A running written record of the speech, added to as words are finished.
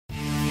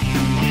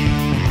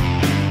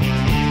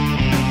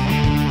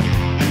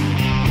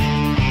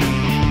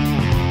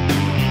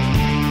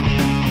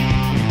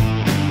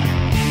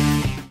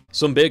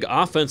Some big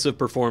offensive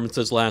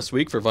performances last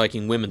week for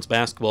Viking women's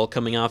basketball.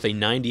 Coming off a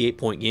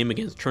 98-point game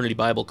against Trinity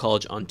Bible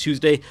College on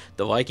Tuesday,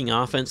 the Viking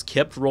offense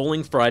kept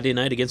rolling Friday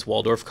night against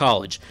Waldorf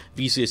College.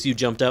 VCSU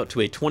jumped out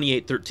to a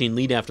 28-13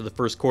 lead after the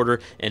first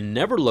quarter and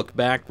never looked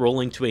back,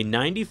 rolling to a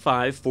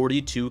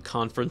 95-42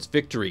 conference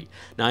victory.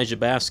 Nyjah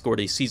Bass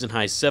scored a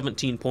season-high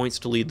 17 points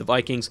to lead the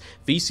Vikings.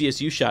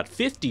 VCSU shot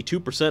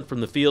 52%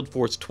 from the field,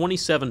 forced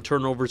 27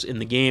 turnovers in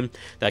the game.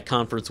 That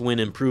conference win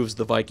improves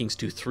the Vikings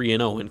to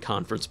 3-0 in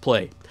conference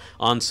play.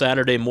 On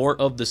Saturday, more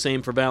of the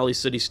same for Valley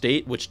City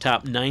State, which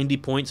topped 90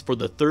 points for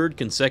the third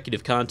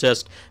consecutive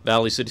contest.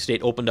 Valley City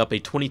State opened up a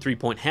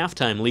 23-point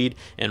halftime lead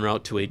en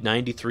route to a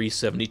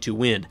 93-72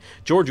 win.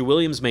 Georgia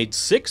Williams made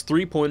 6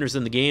 three-pointers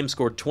in the game,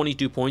 scored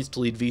 22 points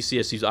to lead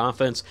VCSU's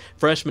offense.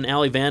 Freshman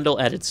Allie Vandal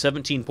added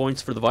 17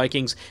 points for the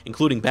Vikings,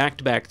 including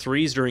back-to-back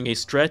threes during a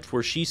stretch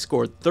where she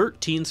scored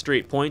 13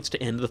 straight points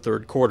to end the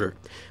third quarter.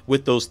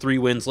 With those 3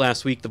 wins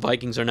last week, the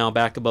Vikings are now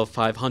back above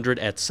 500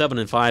 at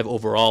 7-5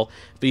 overall.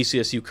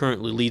 VCSU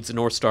currently leads the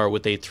North Star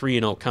with a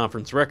 3-0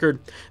 conference record.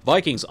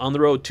 Vikings on the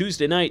road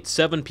Tuesday night,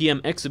 7 p.m.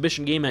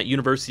 exhibition game at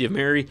University of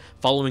Mary.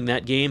 Following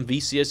that game,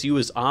 VCSU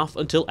is off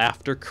until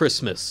after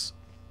Christmas.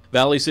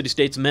 Valley City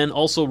State's men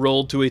also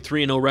rolled to a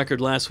 3-0 record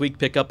last week,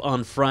 pickup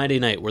on Friday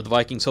night, where the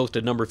Vikings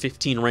hosted number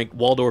 15-ranked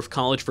Waldorf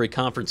College for a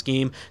conference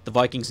game. The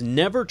Vikings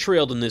never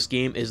trailed in this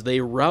game as they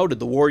routed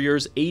the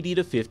Warriors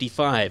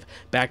 80-55.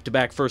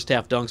 Back-to-back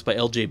first-half dunks by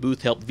L.J.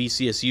 Booth helped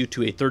VCSU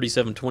to a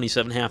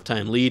 37-27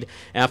 halftime lead.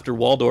 After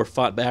Waldorf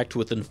fought back to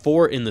within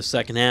 4 in the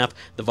second half,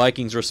 the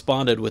Vikings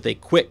responded with a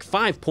quick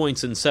 5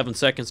 points in 7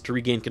 seconds to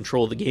regain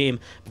control of the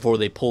game before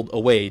they pulled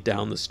away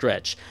down the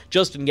stretch.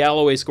 Justin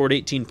Galloway scored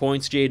 18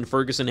 points. Jaden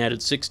Ferguson added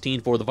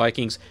 16 for the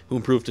Vikings, who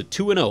improved to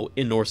 2-0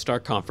 in North Star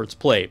Conference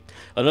play.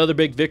 Another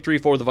big victory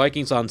for the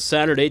Vikings on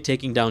Saturday,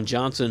 taking down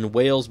Johnson and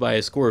Wales by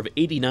a score of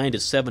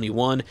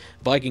 89-71.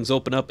 Vikings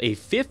opened up a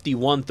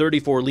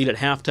 51-34 lead at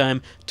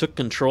halftime, took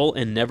control,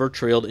 and never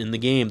trailed in the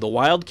game. The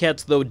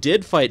Wildcats, though,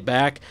 did fight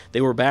back. They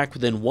were back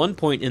within 1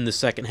 point in the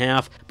second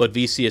half, but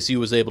VCSU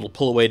was able to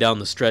pull away down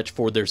the stretch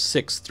for their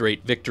 6th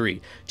straight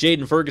victory.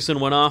 Jaden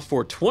Ferguson went off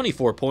for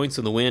 24 points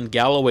in the win.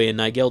 Galloway and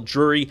Nigel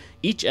Drury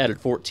each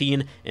added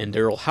 14, and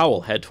Daryl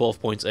Howell had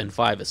 12 points and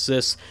 5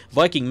 assists.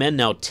 Viking men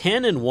now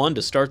 10-1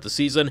 to start the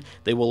season.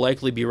 They will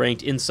likely be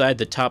ranked inside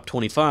the top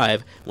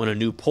 25 when a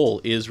new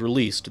poll is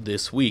released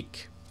this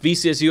week.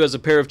 VCSU has a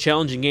pair of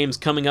challenging games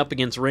coming up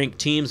against ranked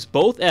teams,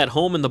 both at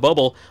home in the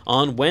bubble.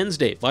 On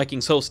Wednesday,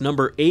 Vikings host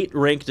number 8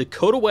 ranked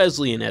Dakota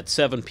Wesleyan at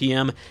 7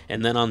 p.m.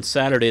 And then on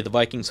Saturday, the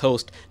Vikings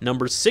host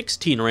number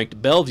 16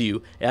 ranked Bellevue.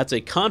 That's a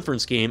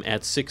conference game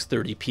at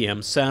 6:30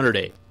 p.m.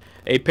 Saturday.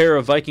 A pair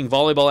of Viking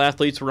volleyball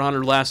athletes were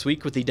honored last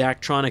week with the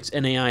Daktronics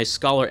NAI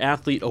Scholar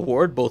Athlete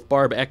Award. Both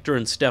Barb Ector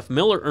and Steph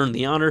Miller earned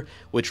the honor,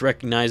 which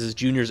recognizes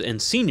juniors and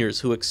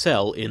seniors who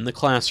excel in the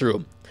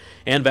classroom.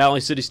 And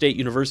Valley City State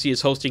University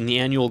is hosting the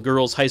annual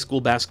Girls High School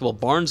Basketball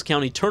Barnes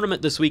County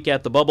Tournament this week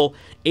at the Bubble.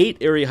 8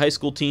 area high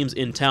school teams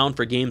in town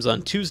for games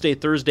on Tuesday,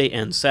 Thursday,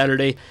 and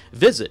Saturday.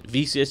 Visit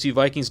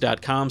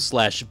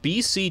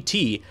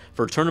VCSUVikings.com/BCT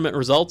for tournament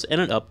results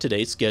and an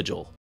up-to-date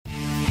schedule.